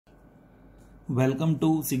Welcome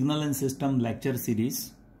to Signal and System lecture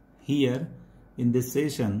series. Here in this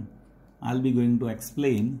session I'll be going to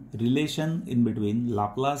explain relation in between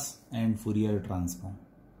Laplace and Fourier transform.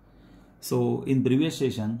 So in previous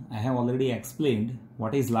session I have already explained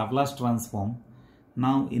what is Laplace transform.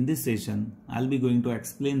 Now in this session I'll be going to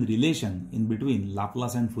explain relation in between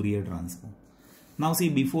Laplace and Fourier transform. Now see,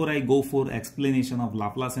 before I go for explanation of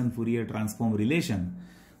Laplace and Fourier transform relation,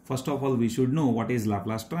 first of all we should know what is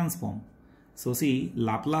Laplace transform. So see,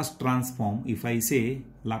 Laplace transform, if I say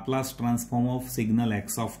Laplace transform of signal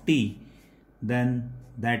x of t, then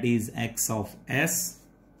that is x of s,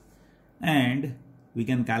 and we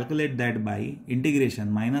can calculate that by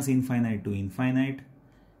integration minus infinite to infinite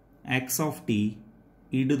x of t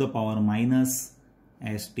e to the power minus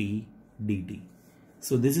st dt.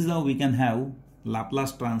 So this is how we can have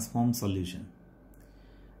Laplace transform solution.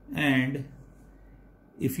 And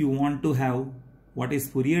if you want to have what is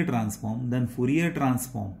Fourier transform, then Fourier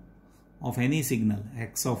transform of any signal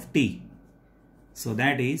x of t, so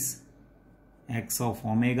that is x of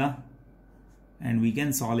omega, and we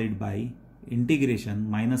can solve it by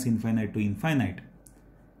integration minus infinite to infinite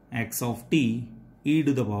x of t e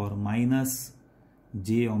to the power minus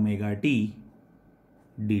j omega t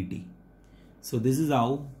dt. So this is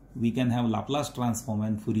how we can have Laplace transform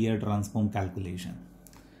and Fourier transform calculation.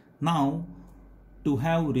 Now to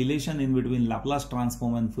have relation in between Laplace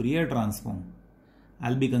transform and Fourier transform,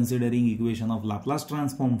 I'll be considering equation of Laplace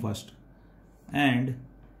transform first. And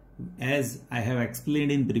as I have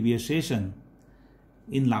explained in previous session,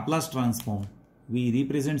 in Laplace transform, we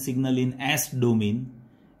represent signal in S domain,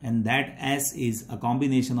 and that S is a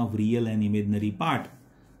combination of real and imaginary part.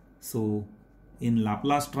 So in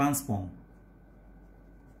Laplace transform,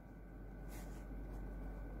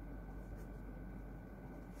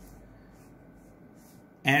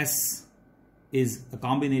 S is a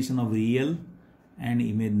combination of real and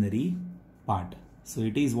imaginary part. So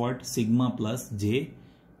it is what? Sigma plus j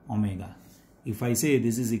omega. If I say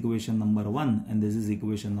this is equation number 1 and this is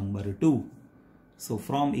equation number 2. So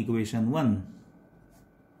from equation 1,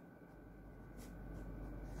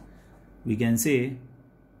 we can say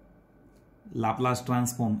Laplace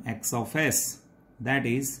transform x of s, that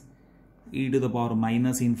is e to the power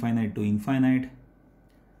minus infinite to infinite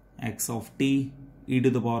x of t e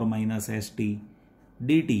to the power minus st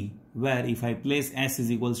dt, where if I place s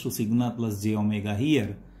is equals to sigma plus j omega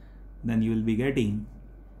here, then you will be getting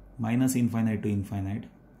minus infinite to infinite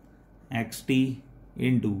xt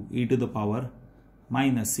into e to the power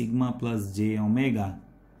minus sigma plus j omega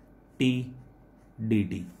t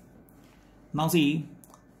dt. Now see,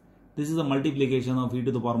 this is a multiplication of e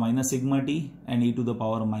to the power minus sigma t and e to the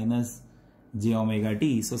power minus j omega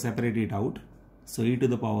t. So separate it out. So e to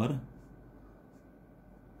the power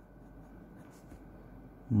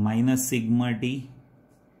minus sigma t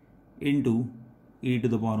into e to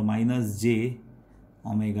the power minus j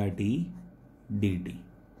omega t dt.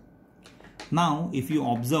 Now if you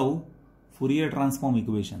observe Fourier transform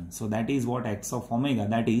equation, so that is what x of omega,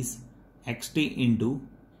 that is xt into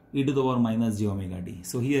e to the power minus j omega t.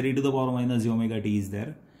 So here e to the power minus j omega t is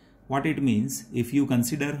there. What it means, if you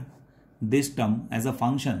consider this term as a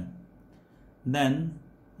function, then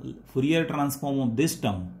Fourier transform of this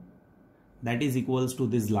term, that is equals to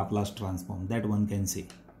this Laplace transform, that one can say.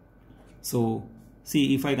 So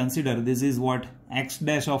see, if I consider this is what x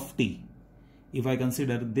dash of t, if I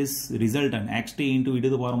consider this resultant xt into e to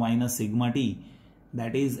the power minus sigma t,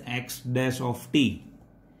 that is x dash of t,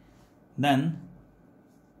 then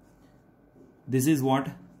this is what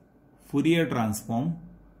Fourier transform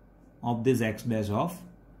of this x dash of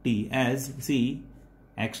t, as see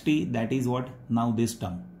xt, that is what now this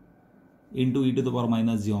term into e to the power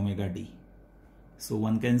minus j omega t. So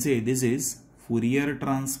one can say this is Fourier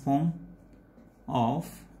transform of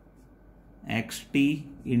xt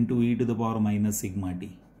into e to the power minus sigma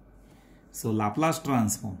t. So Laplace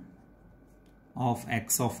transform of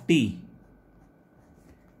x of t,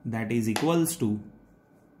 that is equals to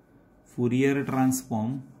Fourier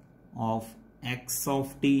transform of x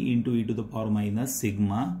of t into e to the power minus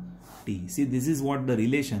sigma t. See, this is what the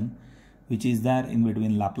relation which is there in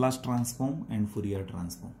between Laplace transform and Fourier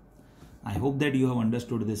transform. I hope that you have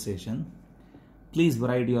understood this session. Please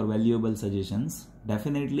write your valuable suggestions.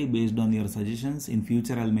 Definitely based on your suggestions, in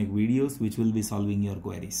future I'll make videos which will be solving your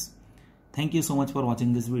queries. Thank you so much for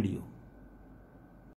watching this video.